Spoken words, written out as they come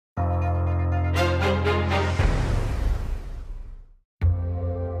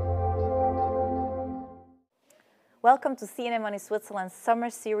Welcome to CNN Money Switzerland's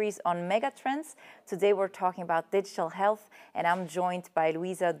summer series on megatrends. Today we're talking about digital health, and I'm joined by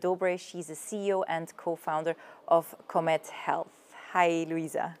Luisa Dobre. She's the CEO and co-founder of Comet Health. Hi,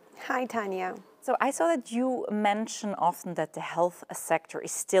 Luisa. Hi, Tanya. So I saw that you mention often that the health sector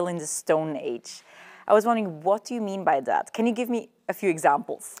is still in the Stone Age. I was wondering, what do you mean by that? Can you give me a few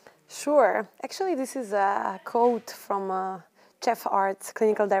examples? Sure. Actually, this is a quote from Jeff Arts,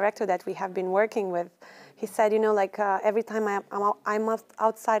 clinical director that we have been working with. He said, every time I'm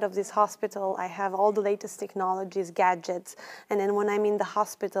outside of this hospital, I have all the latest technologies, gadgets, and then when I'm in the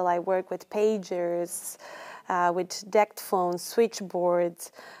hospital, I work with pagers, with decked phones,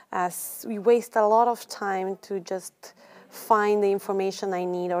 switchboards. We waste a lot of time to just find the information I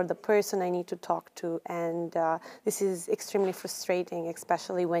need or the person I need to talk to, and this is extremely frustrating,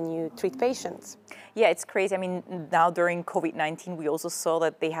 especially when you treat patients. Yeah, it's crazy. I mean, now during Covid-19, we also saw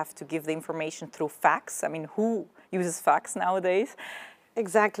that they have to give the information through fax. I mean, who uses fax nowadays?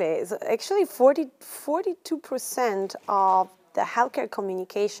 Exactly. So actually, 42% of the healthcare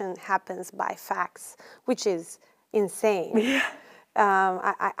communication happens by fax, which is insane. Yeah.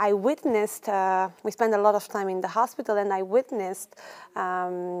 I witnessed, we spent a lot of time in the hospital, and I witnessed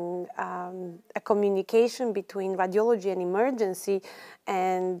a communication between radiology and emergency,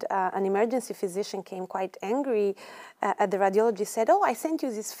 and an emergency physician came quite angry at the radiologist, said, "Oh, I sent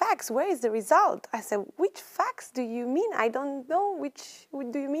you this fax, where is the result?" I said, "Which fax do you mean? I don't know, which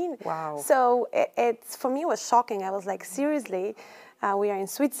do you mean?" Wow. So for me, it was shocking. I was like, seriously? We are in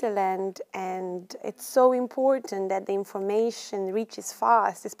Switzerland, and it's so important that the information reaches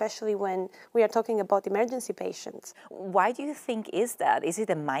fast, especially when we are talking about emergency patients. Why do you think is that? Is it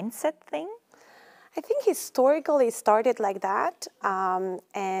a mindset thing? I think historically it started like that, back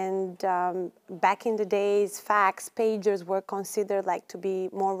in the days, fax, pagers were considered like to be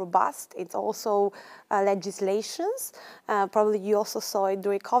more robust. It's also legislations. Probably you also saw it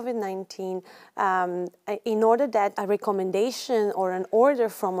during Covid-19. In order that a recommendation or an order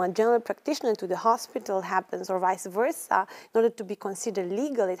from a general practitioner to the hospital happens, or vice versa, in order to be considered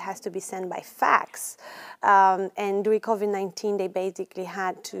legal, it has to be sent by fax. And during Covid-19, they basically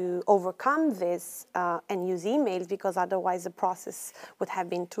had to overcome this and use emails, because otherwise the process would have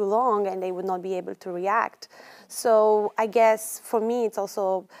been too long and they would not be able to react. So I guess for me, it's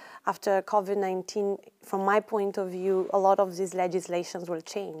also after Covid-19, from my point of view, a lot of these legislations will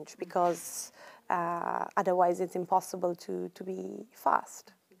change, because otherwise it's impossible to be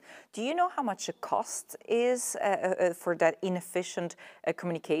fast. Do you know how much the cost is for that inefficient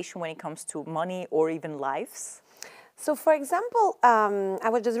communication when it comes to money or even lives? So, for example, I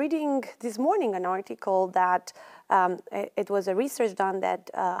was just reading this morning an article that it was a research done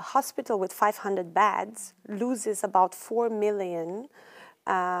that a hospital with 500 beds loses about 4 million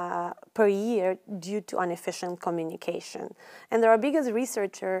per year due to inefficient communication. And there are biggest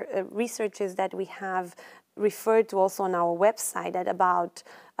researches that we have referred to also on our website, that about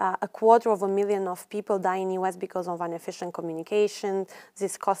 250,000 of people die in US because of inefficient communication.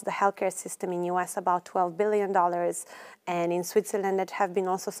 This costs the healthcare system in US about $12 billion. And in Switzerland, there have been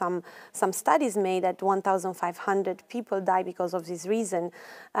also some studies made that 1,500 people die because of this reason.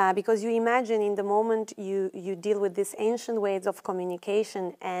 Because you imagine, in the moment you deal with these ancient ways of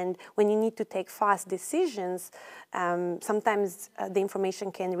communication, and when you need to take fast decisions, sometimes the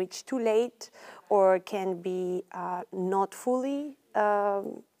information can reach too late, or can be not fully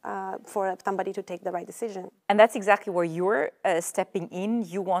for somebody to take the right decision. And that's exactly where you're stepping in.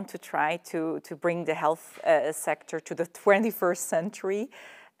 You want to try to bring the health sector to the 21st century.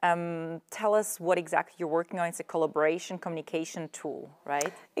 Tell us what exactly you're working on. It's a collaboration communication tool,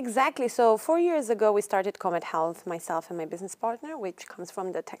 right? Exactly. So 4 years ago, we started Comet Health, myself and my business partner, which comes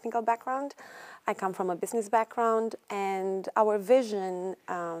from the technical background. I come from a business background, and our vision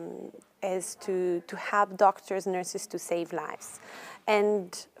is to help doctors, nurses to save lives.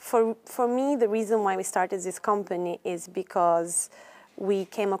 And for me, the reason why we started this company is because we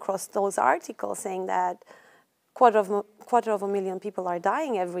came across those articles saying that quarter of a million people are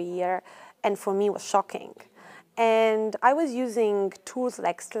dying every year, and for me it was shocking. And I was using tools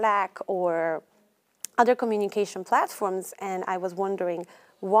like Slack or other communication platforms, and I was wondering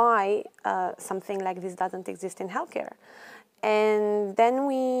why something like this doesn't exist in healthcare. And then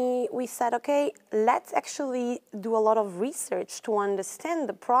we said, okay, let's actually do a lot of research to understand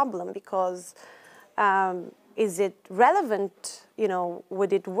the problem, because is it relevant? You know,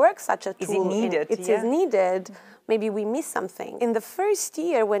 would it work, such a tool? Is it needed? It is needed. Maybe we miss something. In the first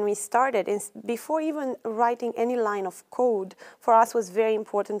year when we started, before even writing any line of code, for us was very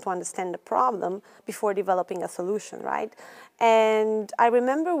important to understand the problem before developing a solution, right? And I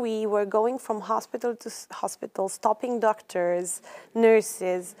remember we were going from hospital to hospital, stopping doctors,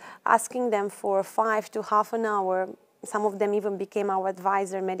 nurses, asking them for 5 to half an hour. Some of them even became our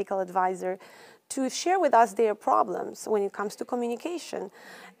advisor, medical advisor, to share with us their problems when it comes to communication.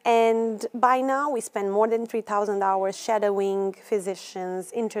 And by now, we spend more than 3,000 hours shadowing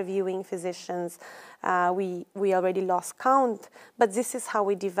physicians, interviewing physicians. We already lost count, but this is how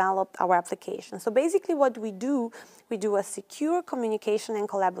we developed our application. So basically what we do a secure communication and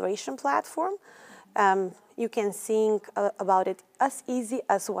collaboration platform. You can think about it as easy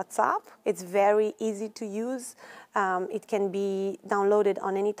as WhatsApp. It's very easy to use. It can be downloaded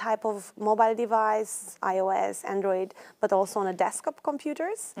on any type of mobile device, iOS, Android, but also on a desktop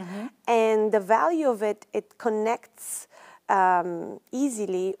computers. And the value of it, it connects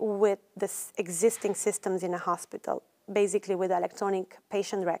easily with the existing systems in a hospital, basically with electronic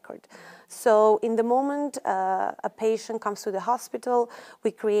patient record. So in the moment a patient comes to the hospital,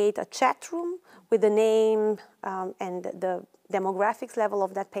 we create a chat room with the name and the demographics level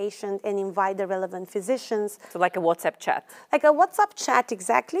of that patient and invite the relevant physicians. So like a WhatsApp chat? Like a WhatsApp chat,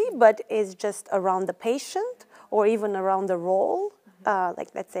 exactly, but it's just around the patient or even around the role, like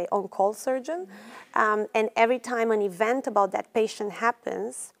let's say on-call surgeon. And every time an event about that patient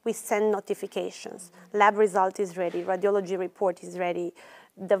happens, we send notifications. Lab result is ready, radiology report is ready,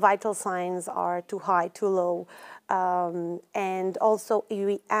 the vital signs are too high, too low. And also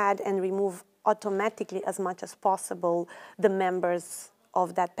we add and remove automatically as much as possible the members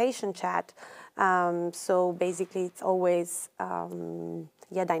of that patient chat. So basically it's always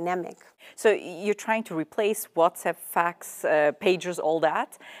dynamic. So you're trying to replace WhatsApp, fax, pagers, all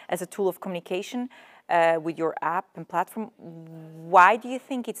that as a tool of communication with your app and platform. Why do you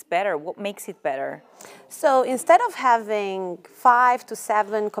think it's better? What makes it better? So instead of having 5 to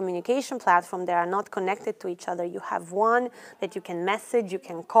 7 communication platforms that are not connected to each other, you have one that you can message, you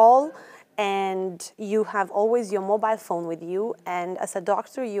can call, and you have always your mobile phone with you. And as a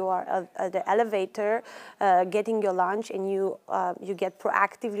doctor, you are at the elevator getting your lunch, and you get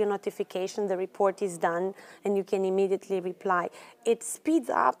proactively a notification, the report is done, and you can immediately reply. It speeds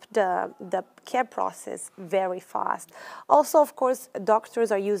up the care process very fast. Also, of course,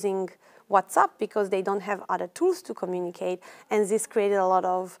 doctors are using WhatsApp because they don't have other tools to communicate, and this created a lot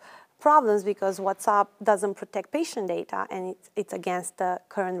of problems because WhatsApp doesn't protect patient data, and it's against the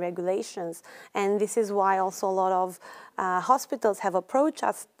current regulations. And this is why also a lot of hospitals have approached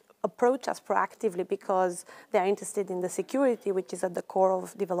us proactively because they're interested in the security, which is at the core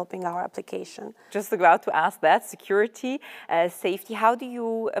of developing our application. Just about to ask that, security, safety, how do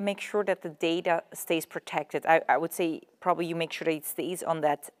you make sure that the data stays protected? I would say probably you make sure that it stays on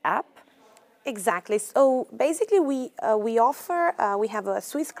that app. Exactly. So basically, we have a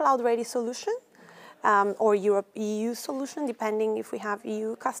Swiss cloud-ready solution or Europe EU solution, depending if we have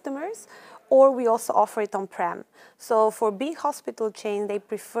EU customers, or we also offer it on-prem. So for big hospital chains, they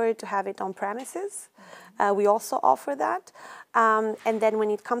prefer to have it on premises. We also offer that. And then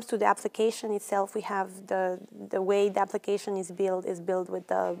when it comes to the application itself, we have the way the application is built with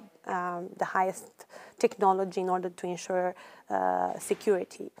the highest technology in order to ensure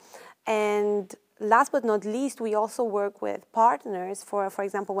security. And last but not least, we also work with partners. For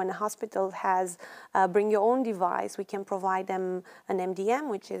example, when a hospital has bring your own device, we can provide them an MDM,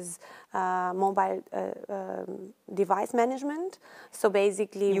 which is mobile device management. So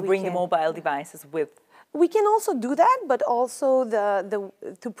basically, you bring the mobile devices with. We can also do that, but also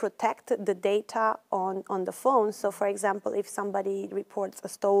to protect the data on the phone. So, for example, if somebody reports a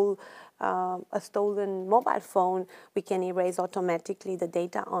stolen mobile phone, we can erase automatically the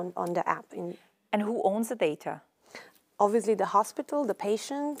data on the app. And who owns the data? Obviously the hospital, the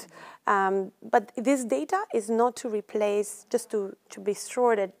patient, but this data is not to replace, just to be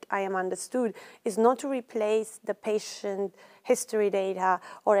sure that I am understood, is not to replace the patient history data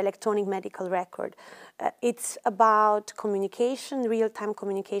or electronic medical record. It's about communication, real-time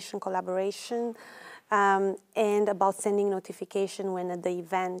communication, collaboration, and about sending notification when the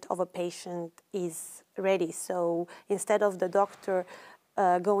event of a patient is ready. So instead of the doctor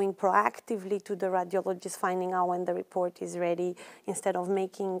going proactively to the radiologist, finding out when the report is ready, instead of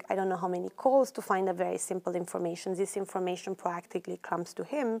making I don't know how many calls to find a very simple information, this information proactively comes to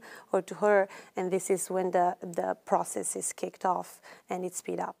him or to her, and this is when the process is kicked off and it's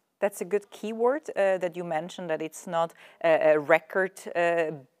speed up. That's a good keyword that you mentioned, that it's not a record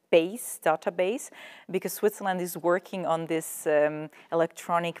database, because Switzerland is working on this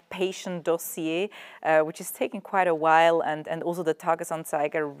electronic patient dossier, which is taking quite a while, and also the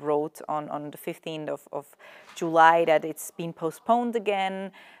Tagesanzeiger wrote on the 15th of July that it's been postponed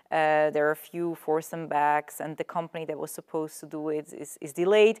again. There are a few setbacks, and the company that was supposed to do it is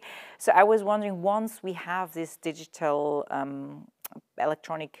delayed. So I was wondering, once we have this digital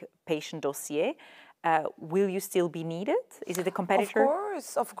electronic patient dossier, will you still be needed? Is it a competitor?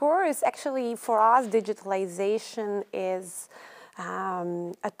 Of course. Actually, for us, digitalization is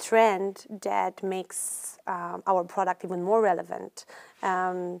a trend that makes our product even more relevant.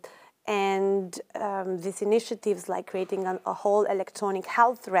 These initiatives like creating a whole electronic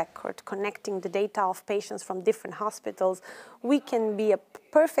health record, connecting the data of patients from different hospitals, we can be a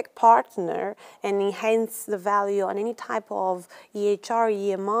perfect partner and enhance the value on any type of EHR,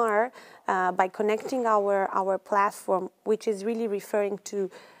 EMR by connecting our platform, which is really referring to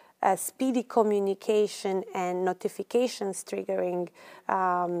speedy communication and notifications triggering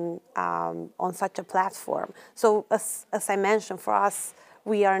on such a platform. So as I mentioned, for us,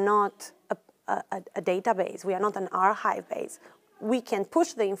 we are not a database, we are not an archive base. We can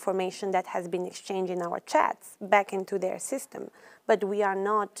push the information that has been exchanged in our chats back into their system, but we are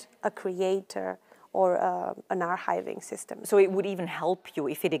not a creator or an archiving system. So it would even help you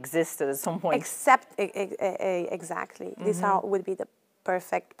if it existed at some point? Exactly. Mm-hmm. These would be the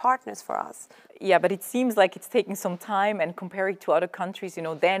perfect partners for us. Yeah, but it seems like it's taking some time, and comparing to other countries, you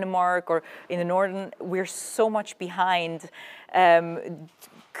know, Denmark or in the northern, we're so much behind.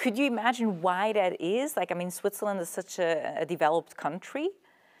 Could you imagine why that is? Like, I mean, Switzerland is such a developed country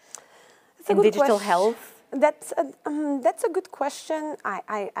in digital health. That's a good question.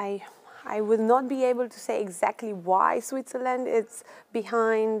 I will not be able to say exactly why Switzerland is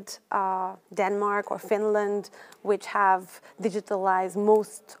behind Denmark or Finland, which have digitalized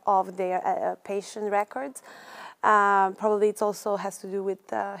most of their patient records. Probably it also has to do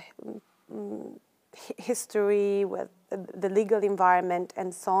with history, with the legal environment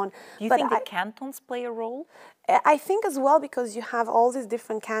and so on. Do you think the cantons play a role? I think as well, because you have all these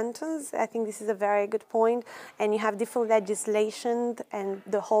different cantons. I think this is a very good point, and you have different legislation, and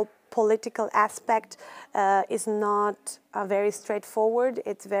the whole political aspect is not very straightforward.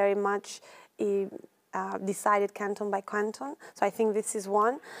 It's very much decided canton by canton. So I think this is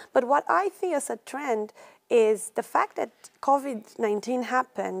one. But what I see as a trend is the fact that COVID-19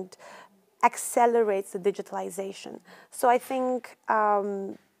 happened accelerates the digitalization. So I think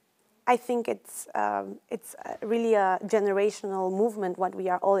it's really a generational movement what we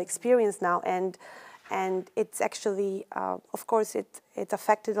are all experiencing now, and it's actually, of course, it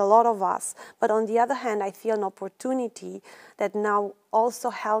affected a lot of us. But on the other hand, I feel an opportunity that now also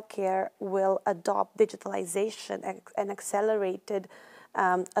healthcare will adopt digitalization and accelerate it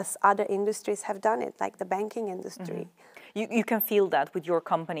as other industries have done it, like the banking industry. Mm-hmm. You can feel that with your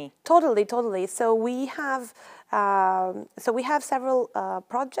company. Totally. So we have several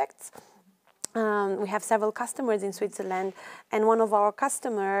projects. We have several customers in Switzerland, and one of our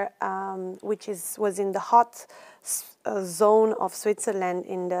customer, which was in the hot zone of Switzerland,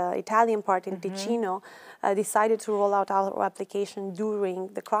 in the Italian part, in Ticino, decided to roll out our application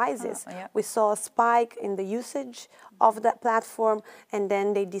during the crisis. Yeah. We saw a spike in the usage of that platform, and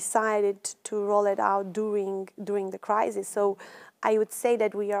then they decided to roll it out during the crisis. So I would say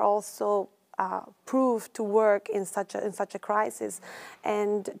that we are also proved to work in such a crisis.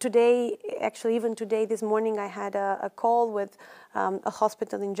 And today, actually even today, this morning, I had a call with a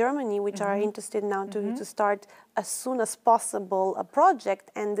hospital in Germany, which are interested now to start as soon as possible a project.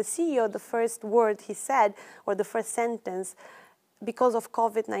 And the CEO, the first word he said, or the first sentence, because of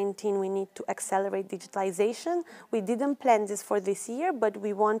COVID-19, we need to accelerate digitalization. We didn't plan this for this year, but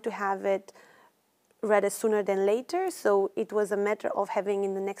we want to have it rather sooner than later. So it was a matter of having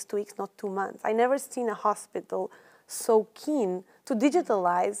in the next 2 weeks, not 2 months. I never seen a hospital so keen to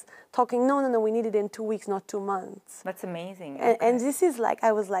digitalize, talking, no, we need it in 2 weeks, not 2 months. That's amazing. And this is like,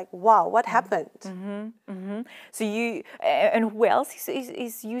 I was like, wow, what happened? So you, and who else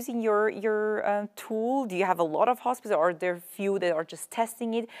is using your tool? Do you have a lot of hospitals, or are there few that are just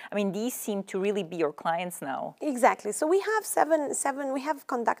testing it? I mean, these seem to really be your clients now. Exactly. So we have we have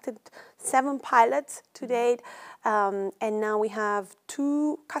conducted 7 pilots to date, and now we have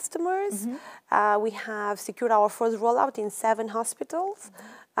 2 customers. We have secured our first rollout in 7 hospitals.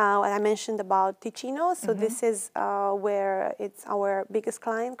 I mentioned about Ticino, so this is where it's our biggest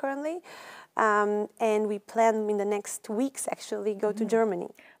client currently. And we plan in the next weeks actually go to Germany.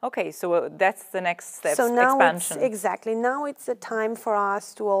 Okay, so that's the next step, so now expansion. Now it's a time for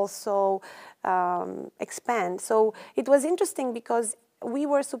us to also expand. So it was interesting because we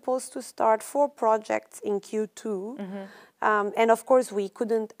were supposed to start 4 projects in Q2. And of course, we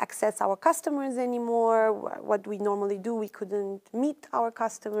couldn't access our customers anymore. What we normally do, we couldn't meet our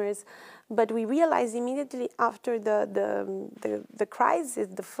customers. But we realized immediately after the crisis,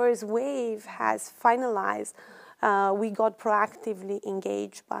 the first wave has finalized, we got proactively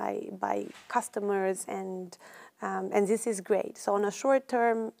engaged by customers, and this is great. So on a short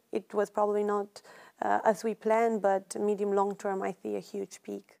term, it was probably not as we planned, but medium long term, I see a huge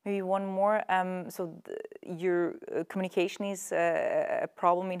peak. Maybe one more. Your communication is a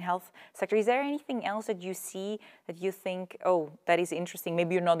problem in health sector. Is there anything else that you see that you think, oh, that is interesting?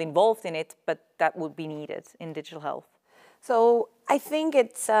 Maybe you're not involved in it, but that would be needed in digital health. So I think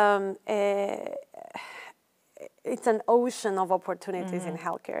it's an ocean of opportunities in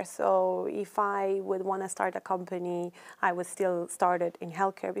healthcare. So if I would want to start a company, I would still start it in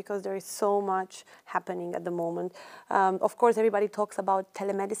healthcare because there is so much happening at the moment. Of course, everybody talks about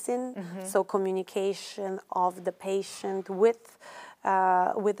telemedicine, so communication of the patient with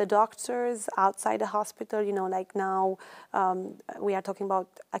the doctors outside the hospital. You know, like now we are talking about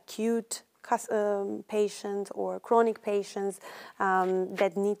acute patients or chronic patients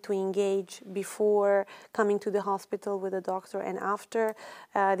that need to engage before coming to the hospital with a doctor and after.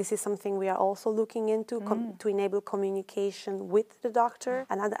 This is something we are also looking into to enable communication with the doctor.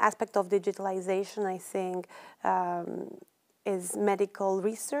 Another aspect of digitalization, I think, is medical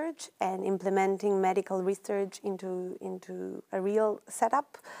research and implementing medical research into a real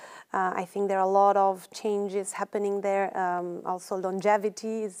setup. I think there are a lot of changes happening there. Also,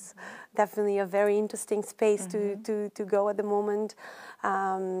 longevity is definitely a very interesting space to go at the moment.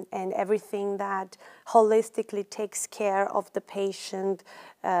 And everything that holistically takes care of the patient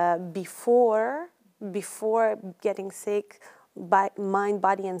before getting sick, by mind,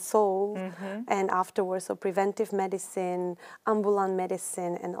 body, and soul, and afterwards, so preventive medicine, ambulant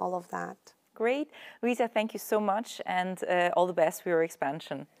medicine, and all of that. Great. Luisa, thank you so much, and all the best for your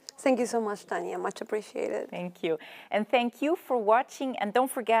expansion. Thank you so much, Tanya. Much appreciated. Thank you. And thank you for watching. And don't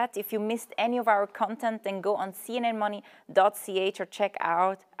forget, if you missed any of our content, then go on cnnmoney.ch or check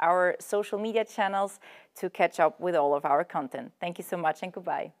out our social media channels to catch up with all of our content. Thank you so much and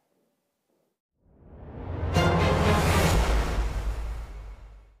goodbye.